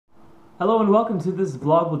Hello and welcome to This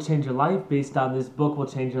Vlog Will Change Your Life, based on This Book Will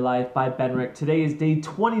Change Your Life by Benrick. Today is day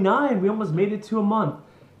 29. We almost made it to a month.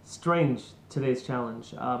 Strange, today's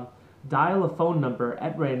challenge. Dial a phone number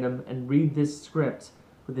at random and read this script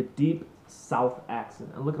with a deep South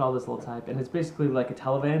accent. And look at all this little type. And it's basically like a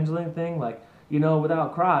televangeling thing, like, you know,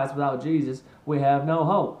 without Christ, without Jesus, we have no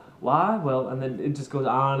hope. Why? Well, and then it just goes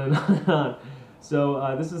on and on and on.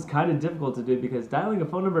 So this is kind of difficult to do because dialing a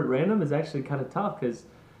phone number at random is actually kind of tough because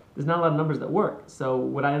there's not a lot of numbers that work. So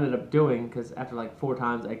what I ended up doing, because after like 4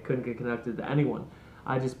 times I couldn't get connected to anyone,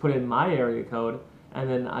 I just put in my area code and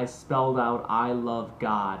then I spelled out I love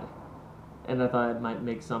God. And I thought it might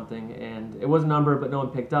make something, and it was a number but no one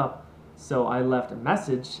picked up. So I left a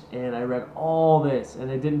message and I read all this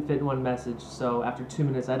and it didn't fit in one message. So after 2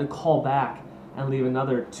 minutes I had to call back and leave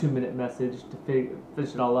another 2-minute message to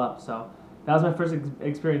finish it all up. So that was my first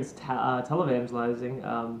experience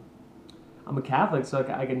televangelizing. I'm a Catholic, so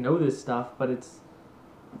I can know this stuff, but it's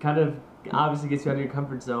kind of obviously gets you out of your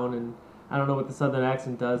comfort zone, and I don't know what the Southern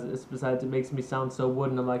accent does. It's besides it makes me sound so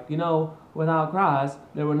wooden. I'm like, you know, without Christ,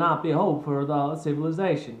 there will not be hope for the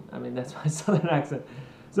civilization. I mean, that's my Southern accent.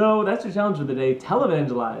 So that's your challenge for the day.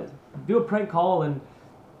 Televangelize. Do a prank call and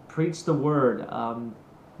preach the word.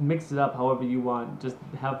 Mix it up however you want. Just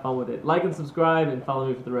have fun with it. Like and subscribe and follow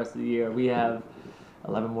me for the rest of the year. We have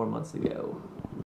 11 more months to go.